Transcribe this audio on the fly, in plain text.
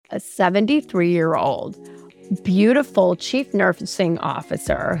a 73-year-old, beautiful chief nursing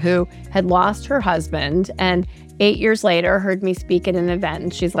officer who had lost her husband and 8 years later heard me speak at an event.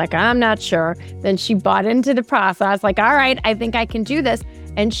 And she's like, I'm not sure. Then she bought into the process, like, all right, I think I can do this.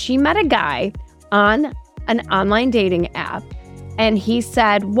 And she met a guy on an online dating app. And he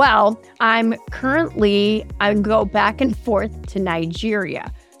said, well, I go back and forth to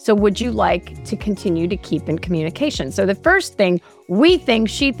Nigeria. So would you like to continue to keep in communication? So the first thing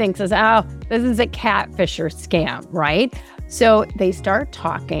she thinks is, oh, this is a catfisher scam, right? So they start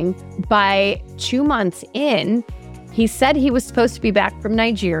talking. By 2 months in, he said he was supposed to be back from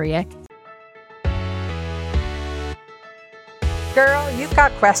Nigeria. Girl, you've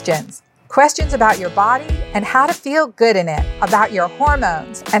got questions. Questions about your body and how to feel good in it, about your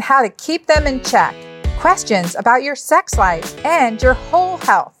hormones and how to keep them in check. Questions about your sex life and your whole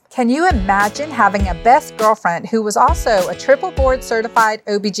health. Can you imagine having a best girlfriend who was also a triple board certified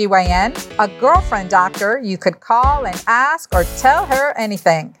OBGYN? A girlfriend doctor you could call and ask or tell her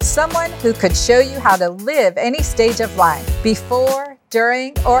anything. Someone who could show you how to live any stage of life, before,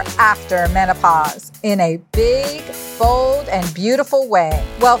 during, or after menopause, in a big, bold, and beautiful way.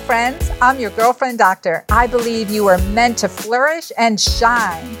 Well, friends, I'm your girlfriend doctor. I believe you are meant to flourish and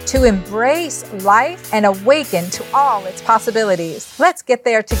shine, to embrace life and awaken to all its possibilities. Let's get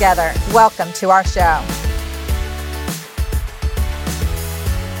there together. Welcome to our show.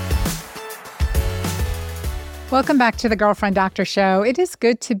 Welcome back to the Girlfriend Doctor Show. It is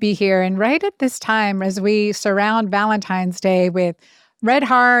good to be here. And right at this time, as we surround Valentine's Day with red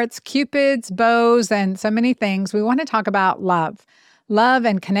hearts, cupids, bows, and so many things, we want to talk about love. Love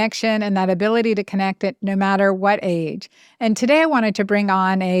and connection and that ability to connect it no matter what age. And today I wanted to bring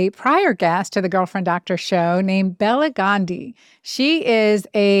on a prior guest to the Girlfriend Doctor Show named Bela Gandhi. She is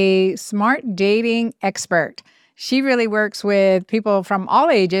a smart dating expert. She really works with people from all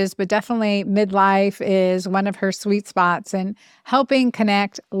ages, but definitely midlife is one of her sweet spots in helping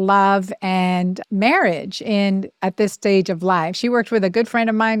connect love and marriage at this stage of life. She worked with a good friend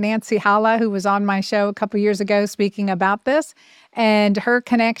of mine, Nancy Halla, who was on my show a couple years ago speaking about this, and her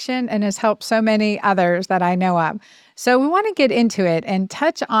connection, and has helped so many others that I know of. So we want to get into it and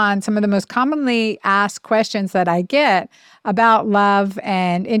touch on some of the most commonly asked questions that I get about love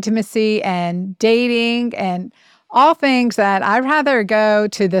and intimacy and dating and all things that I'd rather go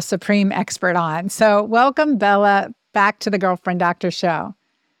to the supreme expert on. So welcome, Bela, back to the Girlfriend Doctor Show.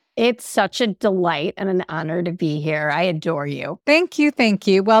 It's such a delight and an honor to be here. I adore you. Thank you. Thank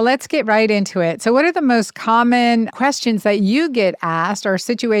you. Well, let's get right into it. So what are the most common questions that you get asked or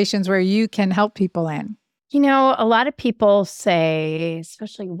situations where you can help people in? You know, a lot of people say,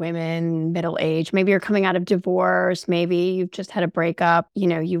 especially women, middle age, maybe you're coming out of divorce, maybe you've just had a breakup,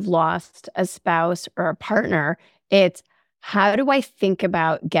 you've lost a spouse or a partner. It's, how do I think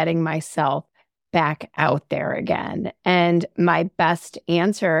about getting myself back out there again? And my best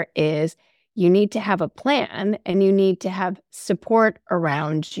answer is, you need to have a plan and you need to have support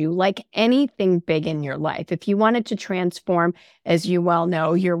around you, like anything big in your life. If you wanted to transform, as you well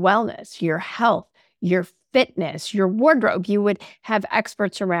know, your wellness, your health, your fitness, your wardrobe, you would have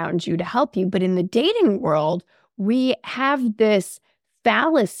experts around you to help you. But in the dating world, we have this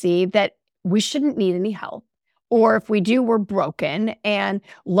fallacy that we shouldn't need any help. Or if we do, we're broken and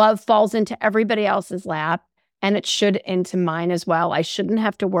love falls into everybody else's lap, and it should into mine as well. I shouldn't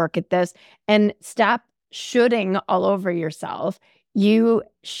have to work at this. And stop shoulding all over yourself. You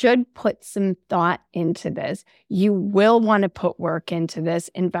should put some thought into this. You will want to put work into this,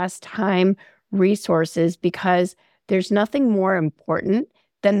 invest time, resources, because there's nothing more important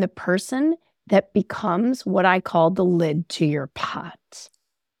than the person that becomes what I call the lid to your pot.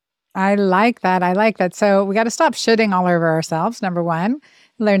 I like that. So we got to stop shitting all over ourselves, number one.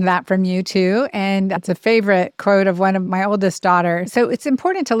 Learned that from you too. And that's a favorite quote of one of my oldest daughters. So it's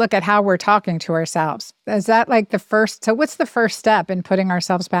important to look at how we're talking to ourselves. Is that like so what's the first step in putting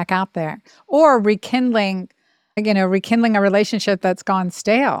ourselves back out there? Or rekindling a relationship that's gone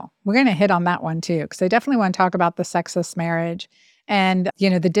stale. We're going to hit on that one too, because I definitely want to talk about the sexless marriage and,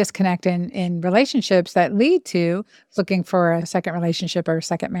 the disconnect in relationships that lead to looking for a second relationship or a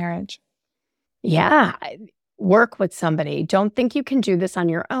second marriage. Yeah. Work with somebody. Don't think you can do this on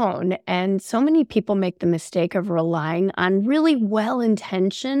your own. And so many people make the mistake of relying on really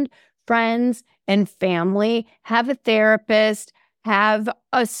well-intentioned friends and family. Have a therapist, have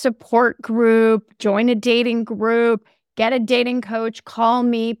a support group, join a dating group, get a dating coach, call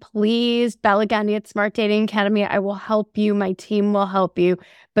me, please. Bela Gandhi at Smart Dating Academy. I will help you. My team will help you.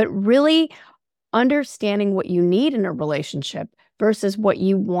 But really understanding what you need in a relationship versus what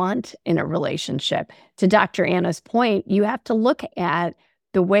you want in a relationship. To Dr. Anna's point, you have to look at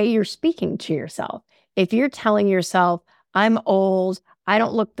the way you're speaking to yourself. If you're telling yourself, I'm old, I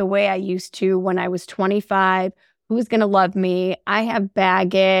don't look the way I used to when I was 25, who's going to love me? I have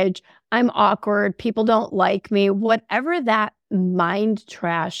baggage, I'm awkward, people don't like me, whatever that mind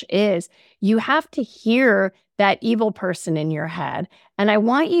trash is, you have to hear that evil person in your head. And I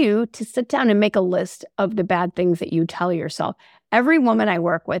want you to sit down and make a list of the bad things that you tell yourself. Every woman I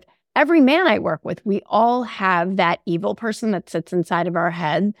work with, every man I work with, we all have that evil person that sits inside of our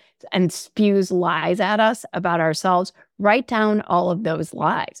head and spews lies at us about ourselves. Write down all of those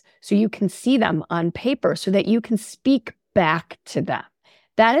lies so you can see them on paper so that you can speak back to them.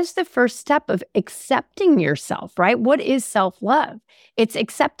 That is the first step of accepting yourself, right? What is self-love? It's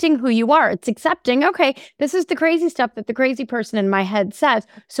accepting who you are. It's accepting, okay, this is the crazy stuff that the crazy person in my head says.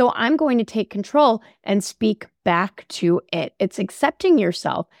 So I'm going to take control and speak back to it. It's accepting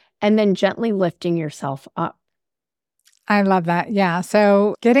yourself and then gently lifting yourself up. I love that. Yeah.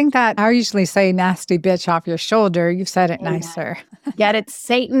 So getting that, I usually say nasty bitch off your shoulder. You've said it Amen. nicer. Get it,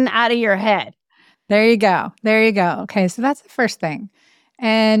 Satan, out of your head. There you go. There you go. Okay. So that's the first thing.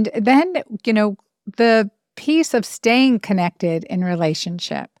 And then, the piece of staying connected in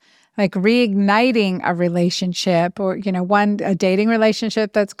relationship, like reigniting a relationship or, a dating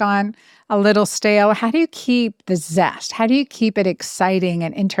relationship that's gone a little stale. How do you keep the zest? How do you keep it exciting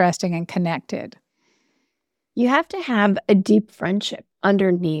and interesting and connected? You have to have a deep friendship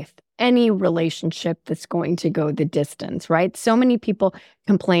underneath any relationship that's going to go the distance, right? So many people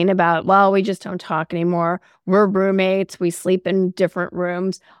complain about, well, we just don't talk anymore. We're roommates. We sleep in different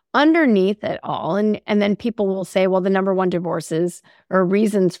rooms. Underneath it all, and then people will say, well, the number one divorces or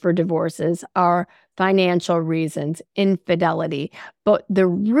reasons for divorces are financial reasons, infidelity. But the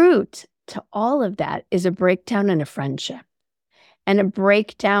root to all of that is a breakdown in a friendship and a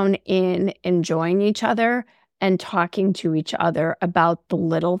breakdown in enjoying each other and talking to each other about the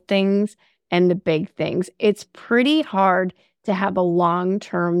little things and the big things. It's pretty hard to have a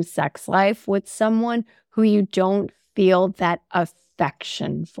long-term sex life with someone who you don't feel that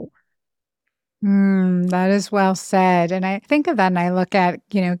affection for. That is well said. And I think of that and I look at,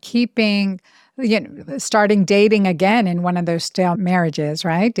 starting dating again in one of those stale marriages,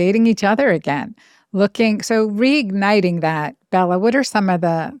 right? Dating each other again. So reigniting that, Bella, what are some of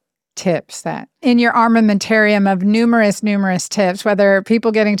the tips that in your armamentarium of numerous tips, whether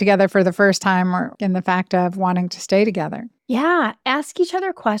people getting together for the first time or in the fact of wanting to stay together? Yeah, ask each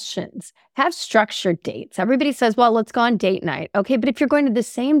other questions. Have structured dates. Everybody says, well, let's go on date night. Okay, but if you're going to the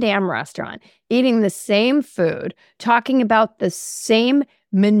same damn restaurant, eating the same food, talking about the same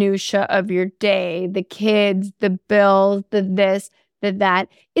minutia of your day, the kids, the bills, the this, the that,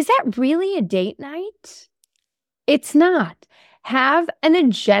 is that really a date night? It's not. Have an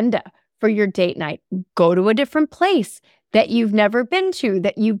agenda for your date night. Go to a different place that you've never been to,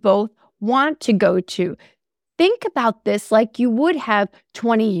 that you both want to go to. Think about this like you would have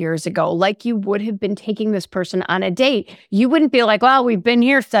 20 years ago, like you would have been taking this person on a date. You wouldn't be like, well, we've been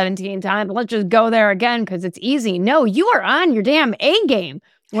here 17 times. Let's just go there again because it's easy. No, you are on your damn A game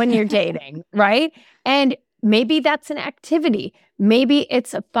when you're dating, right? And maybe that's an activity. Maybe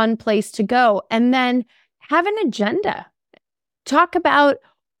it's a fun place to go. And then have an agenda. Talk about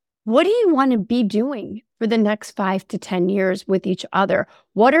what do you want to be doing for the next 5 to 10 years with each other?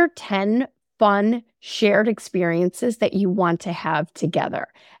 What are 10 fun shared experiences that you want to have together?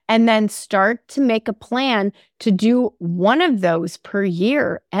 And then start to make a plan to do one of those per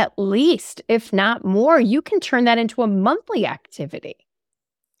year, at least, if not more. You can turn that into a monthly activity.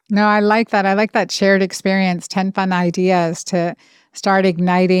 No, I like that. I like that shared experience, 10 fun ideas to start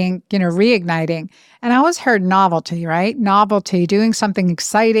igniting, reigniting. And I always heard novelty, right? Novelty, doing something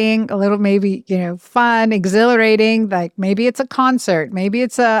exciting, a little maybe, fun, exhilarating, like maybe it's a concert, maybe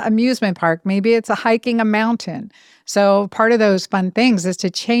it's a amusement park, maybe it's a hiking a mountain. So part of those fun things is to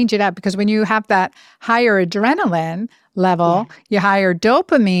change it up because when you have that higher adrenaline level, you higher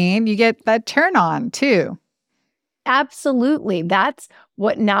dopamine, you get that turn on too. Absolutely. That's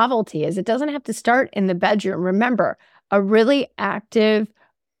what novelty is. It doesn't have to start in the bedroom. Remember, a really active,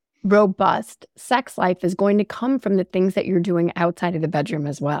 robust sex life is going to come from the things that you're doing outside of the bedroom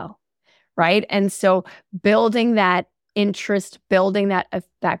as well, right? And so building that interest, building that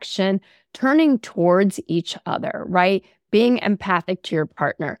affection, turning towards each other, right? Being empathic to your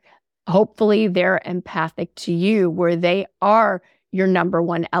partner. Hopefully they're empathic to you where they are your number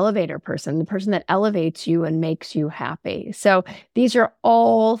one elevator person, the person that elevates you and makes you happy. So these are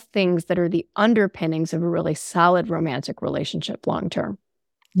all things that are the underpinnings of a really solid romantic relationship long term.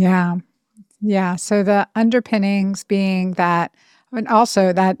 Yeah. Yeah. So the underpinnings being that, And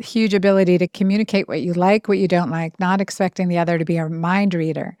also that huge ability to communicate what you like, what you don't like, not expecting the other to be a mind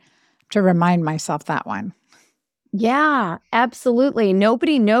reader, to remind myself that one. Yeah, absolutely.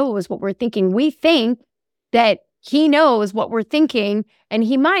 Nobody knows what we're thinking. We think that he knows what we're thinking, and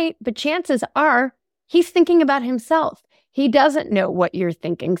he might, but chances are he's thinking about himself. He doesn't know what you're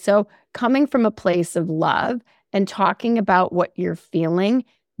thinking. So, coming from a place of love and talking about what you're feeling,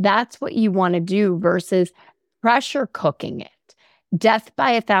 that's what you want to do versus pressure cooking it. Death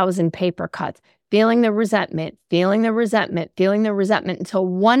by a thousand paper cuts, feeling the resentment, feeling the resentment, feeling the resentment until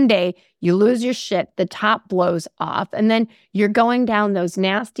one day you lose your shit, the top blows off, and then you're going down those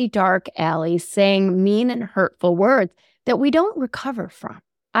nasty, dark alleys saying mean and hurtful words that we don't recover from.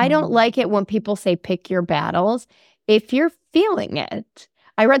 I don't Mm. like it when people say pick your battles. If you're feeling it,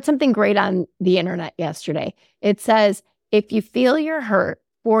 I read something great on the internet yesterday. It says, if you feel you're hurt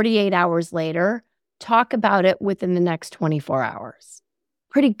 48 hours later, talk about it within the next 24 hours.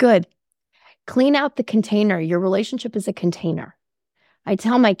 Pretty good. Clean out the container. Your relationship is a container. I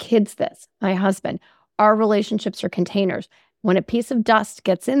tell my kids this, my husband, our relationships are containers. When a piece of dust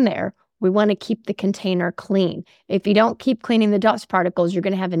gets in there, we want to keep the container clean. If you don't keep cleaning the dust particles, you're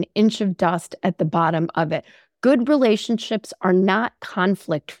going to have an inch of dust at the bottom of it. Good relationships are not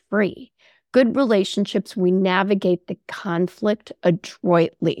conflict free. Good relationships, we navigate the conflict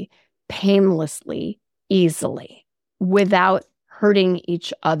adroitly, painlessly, easily, without hurting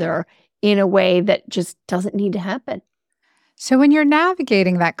each other in a way that just doesn't need to happen. So, when you're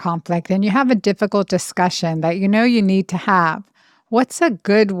navigating that conflict and you have a difficult discussion that you know you need to have, what's a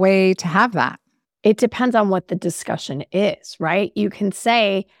good way to have that? It depends on what the discussion is, right? You can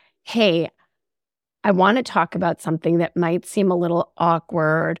say, hey, I want to talk about something that might seem a little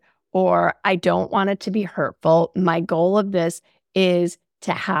awkward, or I don't want it to be hurtful. My goal of this is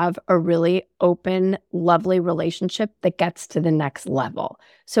to have a really open, lovely relationship that gets to the next level.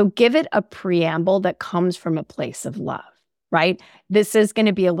 So give it a preamble that comes from a place of love, right? This is going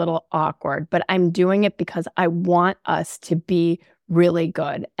to be a little awkward, but I'm doing it because I want us to be really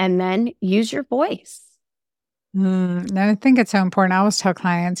good. And then use your voice. And I think it's so important. I always tell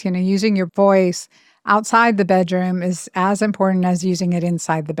clients, using your voice outside the bedroom is as important as using it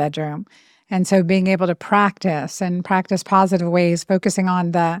inside the bedroom. And so being able to practice and practice positive ways, focusing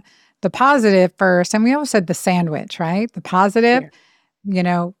on the positive first. And we always said the sandwich, right? The positive, Yeah. you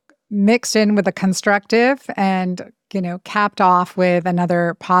know, mixed in with a constructive and, capped off with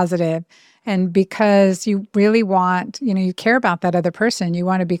another positive. And because you really want, you care about that other person, you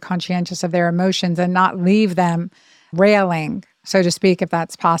want to be conscientious of their emotions and not leave them railing, so to speak, if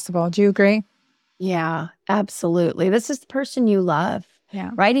that's possible. Do you agree? Yeah, absolutely. This is the person you love,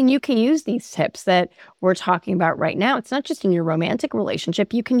 Yeah. right? And you can use these tips that we're talking about right now. It's not just in your romantic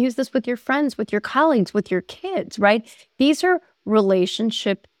relationship. You can use this with your friends, with your colleagues, with your kids, right? These are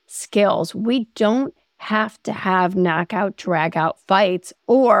relationship skills. We don't have to have knockout, drag out fights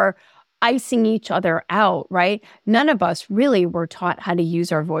or icing each other out, right? None of us really were taught how to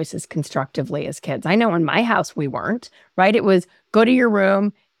use our voices constructively as kids. I know in my house we weren't, right? It was go to your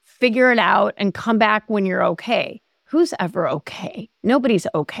room, figure it out, and come back when you're okay. Who's ever okay? Nobody's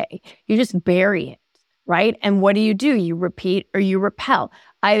okay. You just bury it, right? And what do? You repeat or you repel.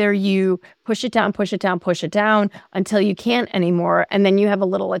 Either you push it down, push it down, push it down until you can't anymore. And then you have a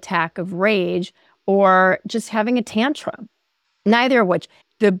little attack of rage or just having a tantrum. Neither of which.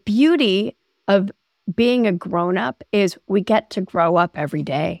 The beauty of being a grown up is we get to grow up every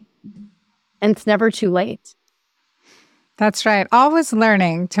day. And it's never too late. That's right. Always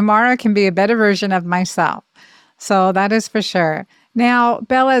learning. Tomorrow can be a better version of myself. So that is for sure. Now,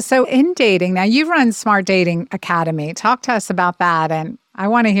 Bella, so in dating, now you run Smart Dating Academy. Talk to us about that. And I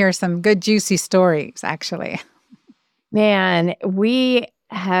want to hear some good, juicy stories, actually. Man,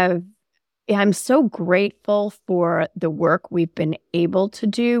 I'm so grateful for the work we've been able to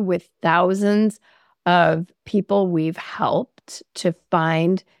do with thousands of people we've helped to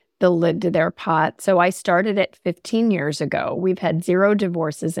find the lid to their pot. So I started it 15 years ago. We've had 0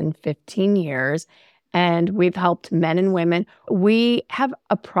 divorces in 15 years, and we've helped men and women. We have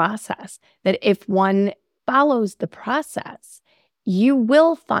a process that if one follows the process, you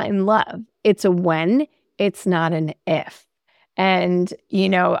will find love. It's a when, it's not an if. And,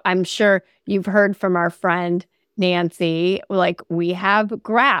 I'm sure you've heard from our friend Nancy, like we have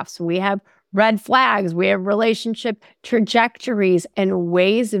graphs, we have red flags, we have relationship trajectories and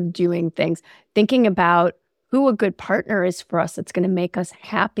ways of doing things, thinking about who a good partner is for us that's going to make us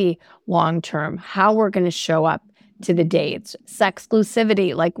happy long term, how we're going to show up to the dates, sex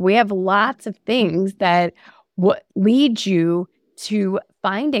exclusivity. Like we have lots of things that what lead you to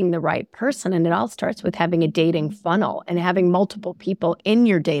finding the right person. And it all starts with having a dating funnel and having multiple people in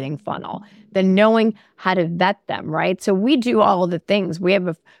your dating funnel, then knowing how to vet them, right? So we do all of the things. We have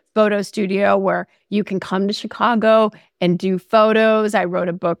a photo studio where you can come to Chicago and do photos. I wrote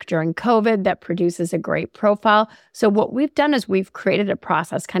a book during COVID that produces a great profile. So what we've done is we've created a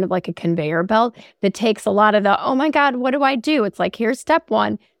process, kind of like a conveyor belt, that takes a lot of the, oh my God, what do I do? It's like, here's step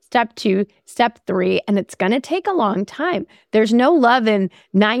 1, step 2, step 3, and it's going to take a long time. There's no love in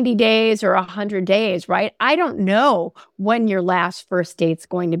 90 days or 100 days, right? I don't know when your last first date's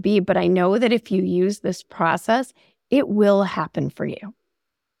going to be, but I know that if you use this process, it will happen for you.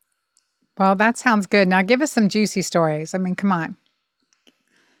 Well, that sounds good. Now give us some juicy stories. I mean, come on.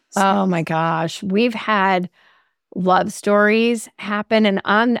 Oh my gosh. We've had love stories happen. And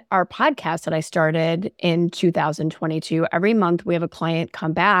on our podcast that I started in 2022, every month we have a client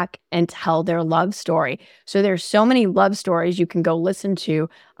come back and tell their love story. So there's so many love stories you can go listen to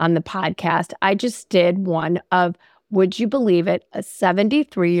on the podcast. I just did one of, would you believe it, a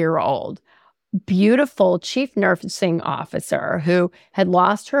 73-year-old beautiful chief nursing officer who had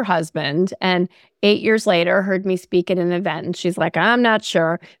lost her husband and 8 years later heard me speak at an event. And she's like, I'm not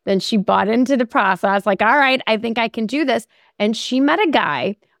sure. Then she bought into the process, like, all right, I think I can do this. And she met a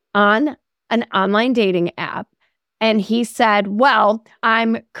guy on an online dating app. And he said, well,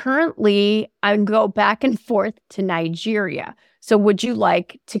 I go back and forth to Nigeria. So would you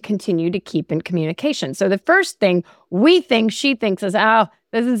like to continue to keep in communication? So the first thing she thinks is, oh,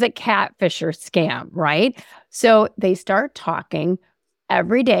 this is a catfisher scam, right? So they start talking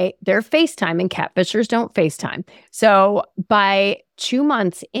every day. They're FaceTiming. Catfishers don't FaceTime. So by 2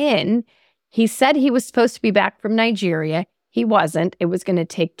 months in, he said he was supposed to be back from Nigeria. He wasn't. It was going to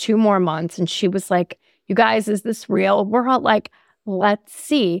take 2 more months. And she was like, you guys, is this real? We're all like, let's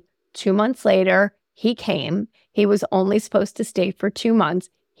see. 2 months later, he came. He was only supposed to stay for 2 months.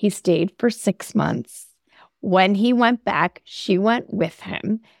 He stayed for 6 months. When he went back, she went with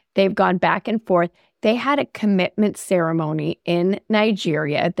him. They've gone back and forth. They had a commitment ceremony in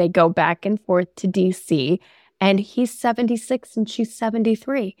Nigeria. They go back and forth to DC, and he's 76 and she's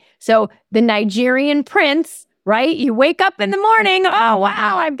 73. So the Nigerian prince, right? You wake up in the morning, oh,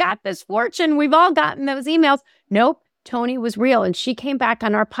 wow, I've got this fortune. We've all gotten those emails. Nope. Tony was real. And she came back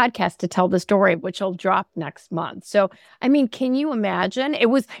on our podcast to tell the story, which will drop next month. So, I mean, can you imagine?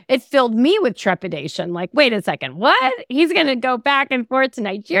 It filled me with trepidation. Like, wait a second, what? He's going to go back and forth to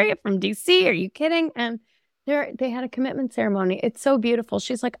Nigeria from DC. Are you kidding? And they had a commitment ceremony. It's so beautiful.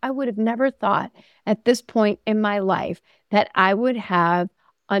 She's like, I would have never thought at this point in my life that I would have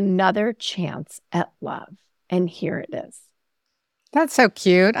another chance at love. And here it is. That's so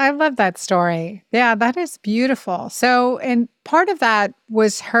cute. I love that story. Yeah, that is beautiful. So, and part of that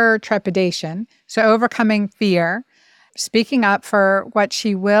was her trepidation. So, overcoming fear, speaking up for what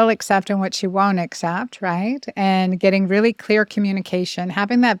she will accept and what she won't accept, right? And getting really clear communication,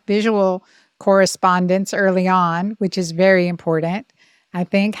 having that visual correspondence early on, which is very important. I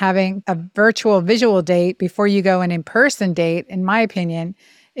think having a virtual visual date before you go an in-person date, in my opinion,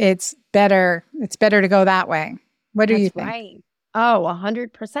 it's better to go that way. What do you think? Right. Oh,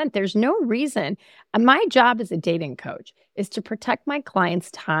 100%. There's no reason. My job as a dating coach is to protect my clients'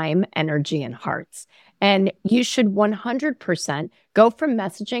 time, energy, and hearts. And you should 100% go from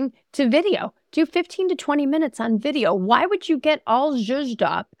messaging to video. Do 15 to 20 minutes on video. Why would you get all zhuzhed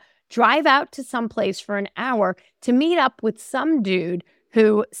up, drive out to someplace for an hour to meet up with some dude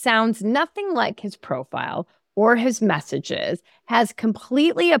who sounds nothing like his profile or his messages, has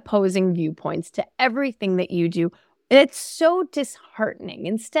completely opposing viewpoints to everything that you do? It's so disheartening.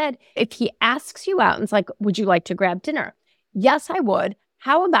 Instead, if he asks you out and it's like, would you like to grab dinner? Yes, I would.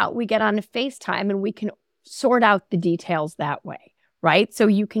 How about we get on a FaceTime and we can sort out the details that way, right? So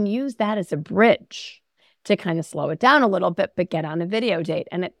you can use that as a bridge to kind of slow it down a little bit, but get on a video date.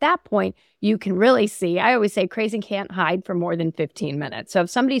 And at that point, you can really see, I always say crazy can't hide for more than 15 minutes. So if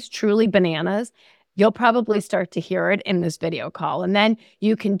somebody's truly bananas, you'll probably start to hear it in this video call. And then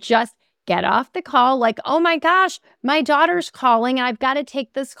you can just get off the call like, oh my gosh, my daughter's calling. I've got to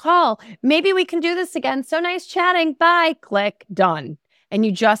take this call. Maybe we can do this again. So nice chatting. Bye. Click. Done. And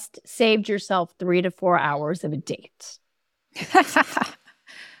you just saved yourself 3 to 4 hours of a date.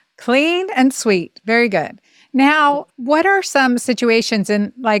 Clean and sweet. Very good. Now, what are some situations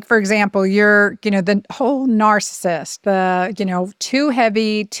in, like, for example, you're, the whole narcissist, the, too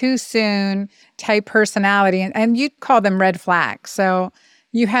heavy, too soon type personality, and you call them red flags. So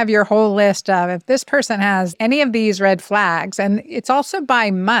you have your whole list of, if this person has any of these red flags, and it's also by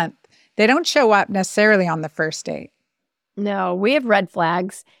month, they don't show up necessarily on the first date. No, we have red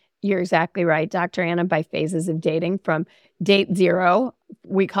flags You're exactly right, Dr. Anna, by phases of dating from date zero.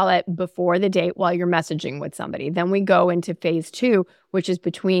 We call it before the date while you're messaging with somebody. Then we go into phase two, which is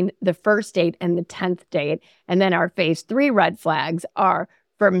between the first date and the 10th date. And then our phase three red flags are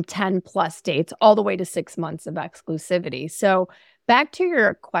from 10 plus dates all the way to 6 months of exclusivity. So back to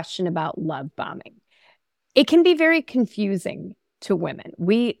your question about love bombing. It can be very confusing to women.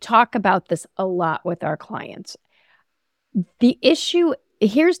 We talk about this a lot with our clients. The issue,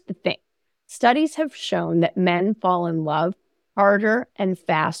 here's the thing. Studies have shown that men fall in love harder and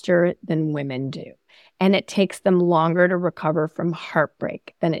faster than women do. And it takes them longer to recover from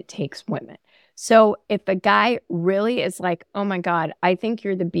heartbreak than it takes women. So if a guy really is like, oh my God, I think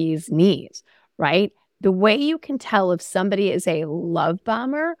you're the bee's knees, right? The way you can tell if somebody is a love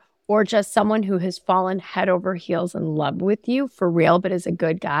bomber or just someone who has fallen head over heels in love with you for real, but is a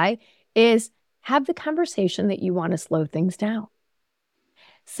good guy, is have the conversation that you want to slow things down.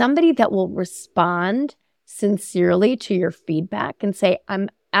 Somebody that will respond sincerely to your feedback and say, I'm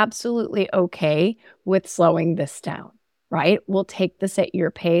absolutely okay with slowing this down, right? We'll take this at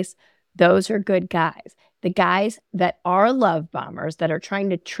your pace. Those are good guys. The guys that are love bombers, that are trying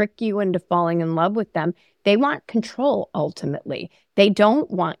to trick you into falling in love with them, they want control ultimately. They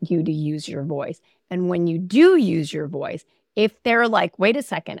don't want you to use your voice. And when you do use your voice, if they're like, wait a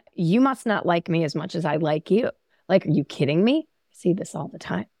second, you must not like me as much as I like you. Like, are you kidding me? I see this all the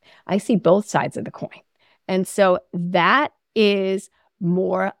time. I see both sides of the coin. And so that is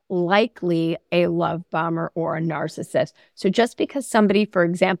more likely a love bomber or a narcissist. So just because somebody, for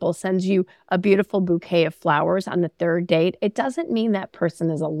example, sends you a beautiful bouquet of flowers on the third date, it doesn't mean that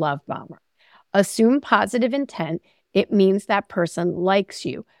person is a love bomber. Assume positive intent. It means that person likes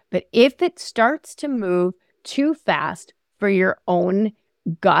you. But if it starts to move too fast for your own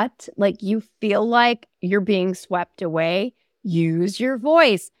gut, like you feel like you're being swept away, use your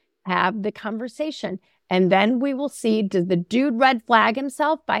voice, have the conversation. And then we will see, does the dude red flag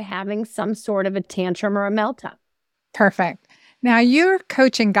himself by having some sort of a tantrum or a meltdown? Perfect. Now you're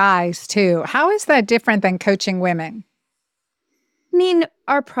coaching guys too. How is that different than coaching women? I mean,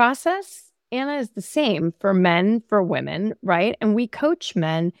 our process, Anna, is the same for men, for women, right? And we coach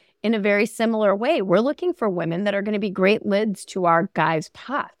men in a very similar way. We're looking for women that are going to be great lids to our guys'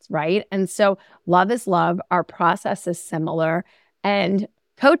 pots, right? And so love is love. Our process is similar. And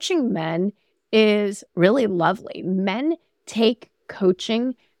coaching men is really lovely. Men take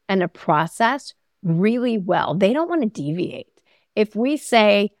coaching and a process really well. They don't want to deviate. If we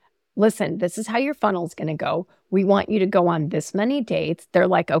say, listen, this is how your funnel is going to go. We want you to go on this many dates. They're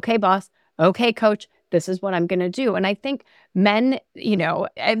like, okay, boss. Okay, coach, this is what I'm going to do. And I think men,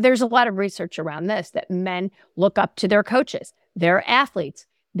 there's a lot of research around this, that men look up to their coaches. They're athletes.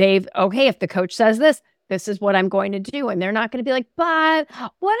 Okay, if the coach says this, this is what I'm going to do. And they're not going to be like, but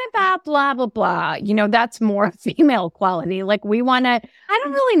what about blah, blah, blah? That's more female quality. Like I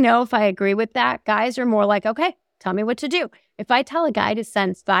don't really know if I agree with that. Guys are more like, okay, tell me what to do. If I tell a guy to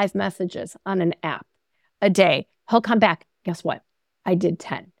send 5 messages on an app a day, he'll come back. Guess what? I did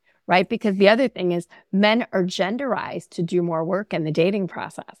 10. Right? Because the other thing is men are genderized to do more work in the dating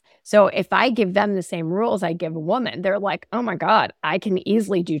process. So if I give them the same rules I give a woman, they're like, oh my God, I can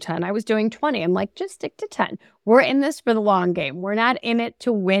easily do 10. I was doing 20. I'm like, just stick to 10. We're in this for the long game. We're not in it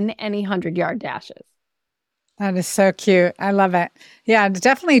to win any 100-yard dashes. That is so cute. I love it. Yeah, it's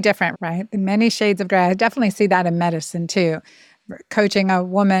definitely different, right? In many shades of gray. I definitely see that in medicine too. Coaching a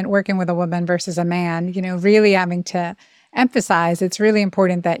woman, working with a woman versus a man, really having to emphasize it's really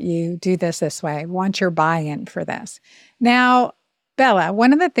important that you do this way. Want your buy-in for this. Now, Bela,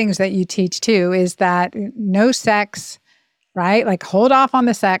 one of the things that you teach too is that no sex, right? Like hold off on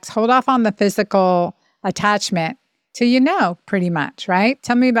the sex, hold off on the physical attachment till pretty much, right?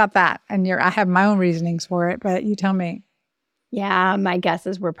 Tell me about that. And I have my own reasonings for it, but you tell me. Yeah, my guess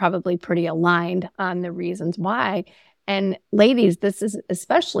is we're probably pretty aligned on the reasons why. And ladies, this is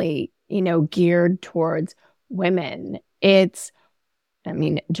especially, geared towards women.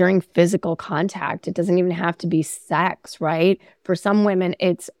 During physical contact, it doesn't even have to be sex, right? For some women,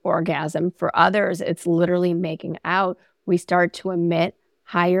 it's orgasm. For others, it's literally making out. We start to emit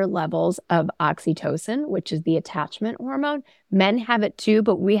higher levels of oxytocin, which is the attachment hormone. Men have it too,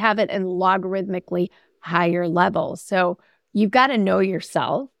 but we have it in logarithmically higher levels. So you've got to know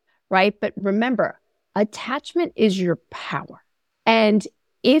yourself, right? But remember, attachment is your power. And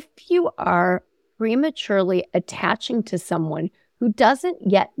if you are prematurely attaching to someone who doesn't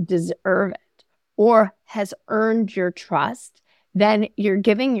yet deserve it or has earned your trust, then you're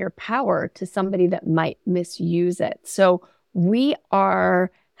giving your power to somebody that might misuse it. So we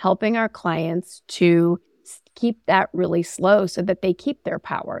are helping our clients to keep that really slow so that they keep their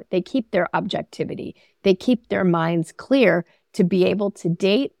power, they keep their objectivity, they keep their minds clear to be able to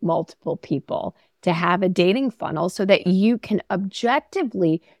date multiple people, to have a dating funnel so that you can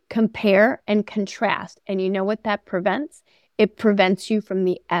objectively compare and contrast. And you know what that prevents? It prevents you from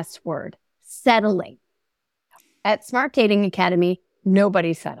the S word, settling. At Smart Dating Academy,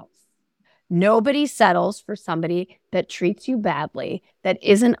 nobody settles. Nobody settles for somebody that treats you badly, that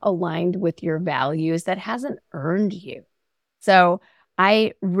isn't aligned with your values, that hasn't earned you. So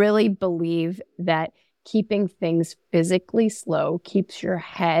I really believe that keeping things physically slow keeps your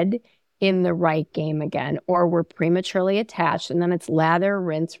head in the right game again, or we're prematurely attached and then it's lather,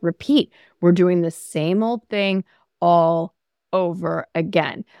 rinse, repeat. We're doing the same old thing all over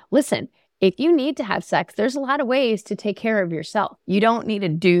again. Listen, if you need to have sex, there's a lot of ways to take care of yourself. You don't need a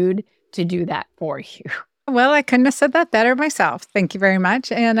dude to do that for you. Well, I couldn't have said that better myself. Thank you very much.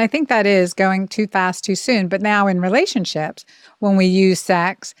 And I think that is going too fast, too soon. But now in relationships, when we use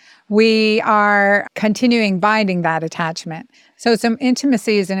sex, we are continuing binding that attachment. So some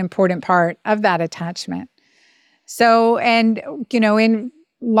intimacy is an important part of that attachment. So, and, in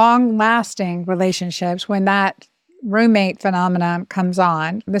long lasting relationships, when that roommate phenomenon comes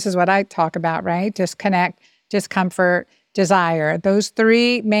on, this is what I talk about, right? Disconnect, discomfort, desire. Those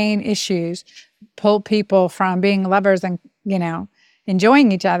three main issues pull people from being lovers and,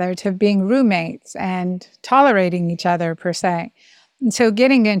 enjoying each other to being roommates and tolerating each other per se. And so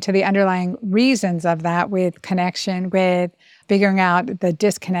getting into the underlying reasons of that with connection, with figuring out the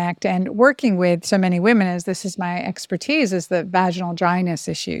disconnect and working with so many women, as this is my expertise, is the vaginal dryness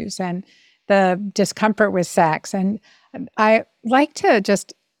issues and the discomfort with sex. And I like to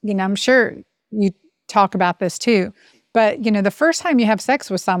just, I'm sure you talk about this too, but, the first time you have sex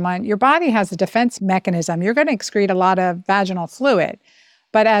with someone, your body has a defense mechanism. You're going to excrete a lot of vaginal fluid.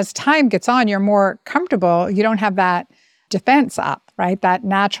 But as time gets on, you're more comfortable. You don't have that defense up, right? That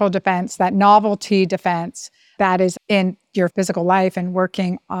natural defense, that novelty defense that is in your physical life and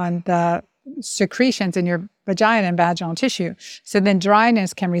working on the secretions in your vagina and vaginal tissue. So then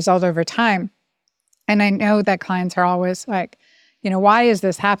dryness can result over time. And I know that clients are always like, why is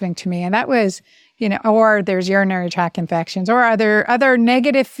this happening to me? And that was, or there's urinary tract infections or other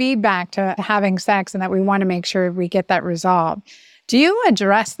negative feedback to having sex, and that we want to make sure we get that resolved. Do you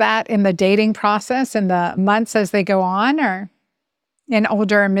address that in the dating process in the months as they go on, or in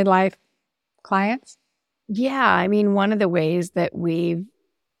older and midlife clients? Yeah, one of the ways that we've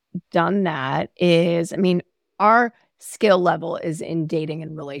done that is, our skill level is in dating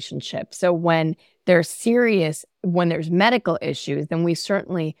and relationships. So when there's medical issues, then we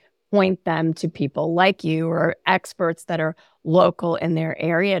certainly point them to people like you or experts that are local in their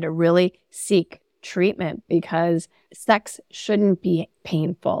area to really seek treatment, because sex shouldn't be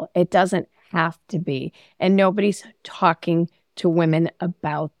painful. It doesn't have to be. And nobody's talking to women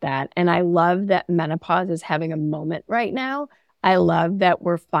about that. And I love that menopause is having a moment right now. I love that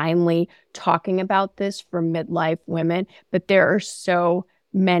we're finally talking about this for midlife women, but there are so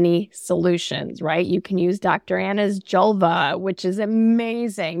many solutions, right? You can use Dr. Anna's Julva, which is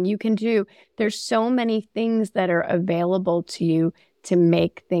amazing. There's so many things that are available to you to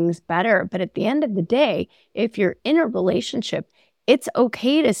make things better. But at the end of the day, if you're in a relationship, it's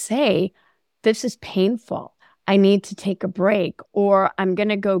okay to say, this is painful. I need to take a break, or I'm going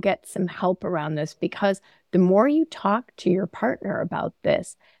to go get some help around this, because the more you talk to your partner about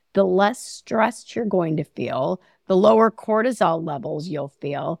this, the less stressed you're going to feel, the lower cortisol levels you'll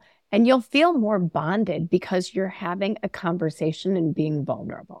feel, and you'll feel more bonded because you're having a conversation and being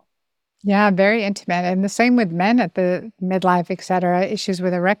vulnerable. Yeah, very intimate. And the same with men at the midlife, et cetera, issues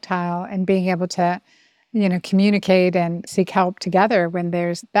with erectile and being able to, communicate and seek help together when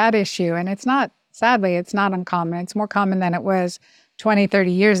there's that issue. And sadly, it's not uncommon. It's more common than it was 20,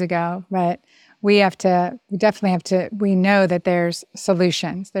 30 years ago. But we definitely have to, we know that there's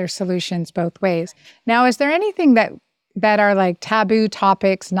solutions. There's solutions both ways. Now, is there anything that are like taboo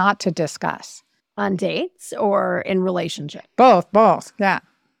topics not to discuss? On dates or in relationships? Both, yeah.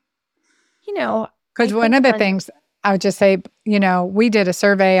 Because one of the things I would just say, we did a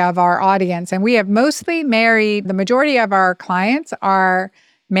survey of our audience, and we have mostly married. The majority of our clients are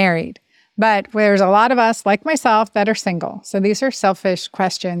married, but there's a lot of us, like myself, that are single. So these are selfish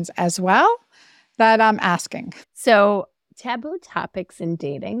questions as well that I'm asking. So taboo topics in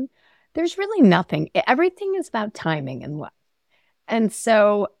dating, there's really nothing. Everything is about timing in life. And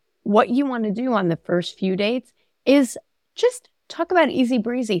so what you want to do on the first few dates is just talk about easy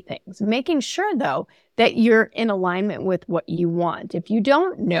breezy things, making sure though that you're in alignment with what you want. If you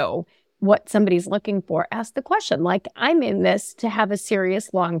don't know what somebody's looking for, ask the question, like, I'm in this to have a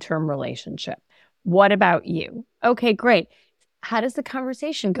serious long-term relationship, What about you? Okay, great. How does the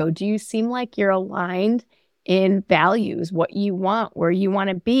conversation go? Do you seem like you're aligned in values, what you want, where you want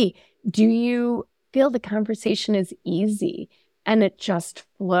to be? Do you feel the conversation is easy and it just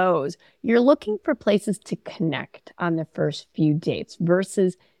flows? You're looking for places to connect on the first few dates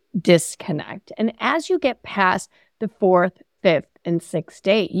versus disconnect. And as you get past the fourth, fifth, and sixth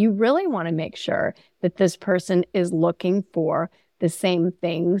date, you really want to make sure that this person is looking for the same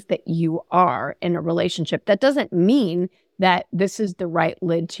things that you are in a relationship. That doesn't mean that this is the right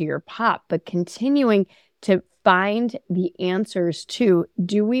lid to your pot, but continuing to find the answers to,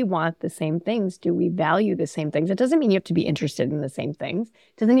 do we want the same things? Do we value the same things? It doesn't mean you have to be interested in the same things.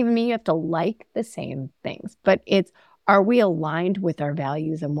 It doesn't even mean you have to like the same things, but it's, are we aligned with our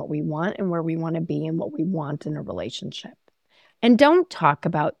values and what we want and where we want to be and what we want in a relationship? And don't talk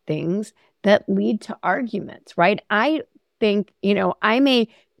about things that lead to arguments, right? I think, I'm a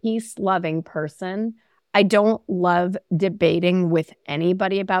peace loving person. I don't love debating with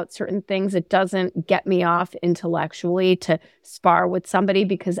anybody about certain things. It doesn't get me off intellectually to spar with somebody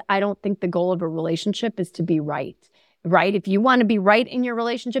because I don't think the goal of a relationship is to be right, right? If you want to be right in your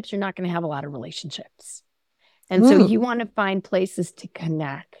relationships, you're not going to have a lot of relationships. And so Ooh. you want to find places to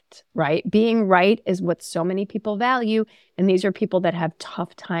connect, right? Being right is what so many people value. And these are people that have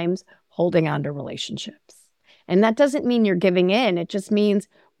tough times holding on to relationships. And that doesn't mean you're giving in. It just means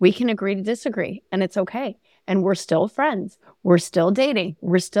we can agree to disagree and it's okay. And we're still friends. We're still dating.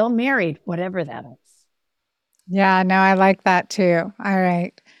 We're still married, whatever that is. Yeah, no, I like that too. All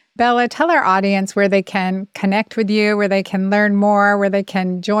right. Bela, tell our audience where they can connect with you, where they can learn more, where they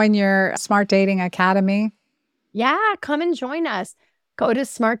can join your Smart Dating Academy. Yeah, come and join us. Go to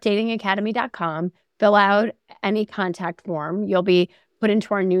smartdatingacademy.com, fill out any contact form. You'll be put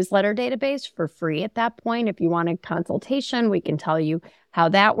into our newsletter database for free at that point. If you want a consultation, we can tell you how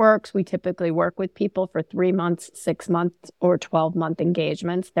that works. We typically work with people for 3 months, 6 months, or 12-month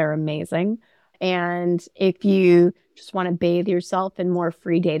engagements. They're amazing. And if you just want to bathe yourself in more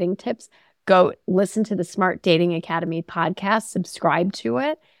free dating tips, go listen to the Smart Dating Academy podcast, subscribe to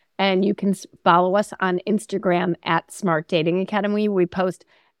it. And you can follow us on Instagram at Smart Dating Academy. We post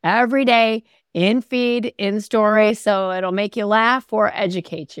every day in feed, in story. So it'll make you laugh or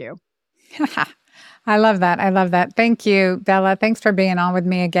educate you. I love that. I love that. Thank you, Bela. Thanks for being on with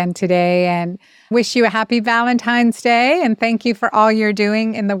me again today, and wish you a happy Valentine's Day. And thank you for all you're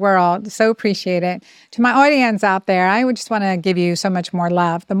doing in the world. So appreciate it. To my audience out there, I would just want to give you so much more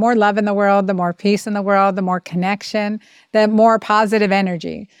love. The more love in the world, the more peace in the world, the more connection, the more positive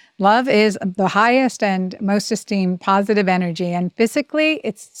energy. Love is the highest and most esteemed positive energy. And physically,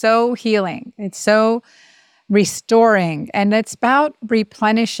 it's so healing. It's so restoring. And it's about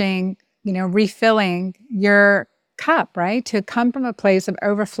replenishing, refilling your cup, right? To come from a place of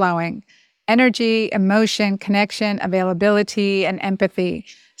overflowing energy, emotion, connection, availability, and empathy.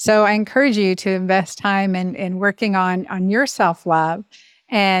 So I encourage you to invest time in working on your self-love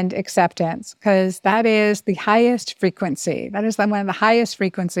and acceptance, because that is the highest frequency. That is one of the highest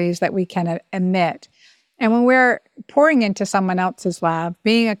frequencies that we can emit. And when we're pouring into someone else's love,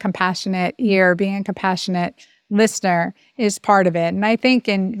 being a compassionate ear, being a compassionate listener is part of it. And I think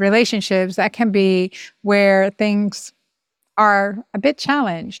in relationships, that can be where things are a bit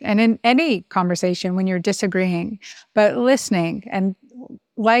challenged. And in any conversation when you're disagreeing, but listening, and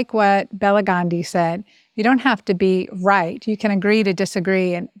like what Bela Gandhi said, you don't have to be right. You can agree to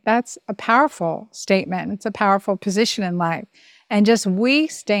disagree. And that's a powerful statement. It's a powerful position in life. And just we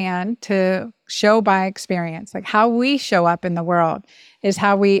stand to show by experience, like how we show up in the world is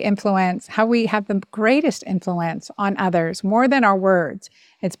how we influence, how we have the greatest influence on others, more than our words.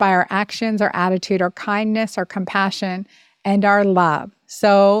 It's by our actions, our attitude, our kindness, our compassion, and our love.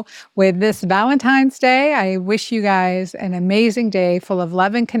 So with this Valentine's Day, I wish you guys an amazing day full of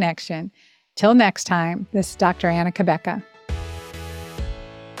love and connection. Till next time, this is Dr. Anna Cabeca.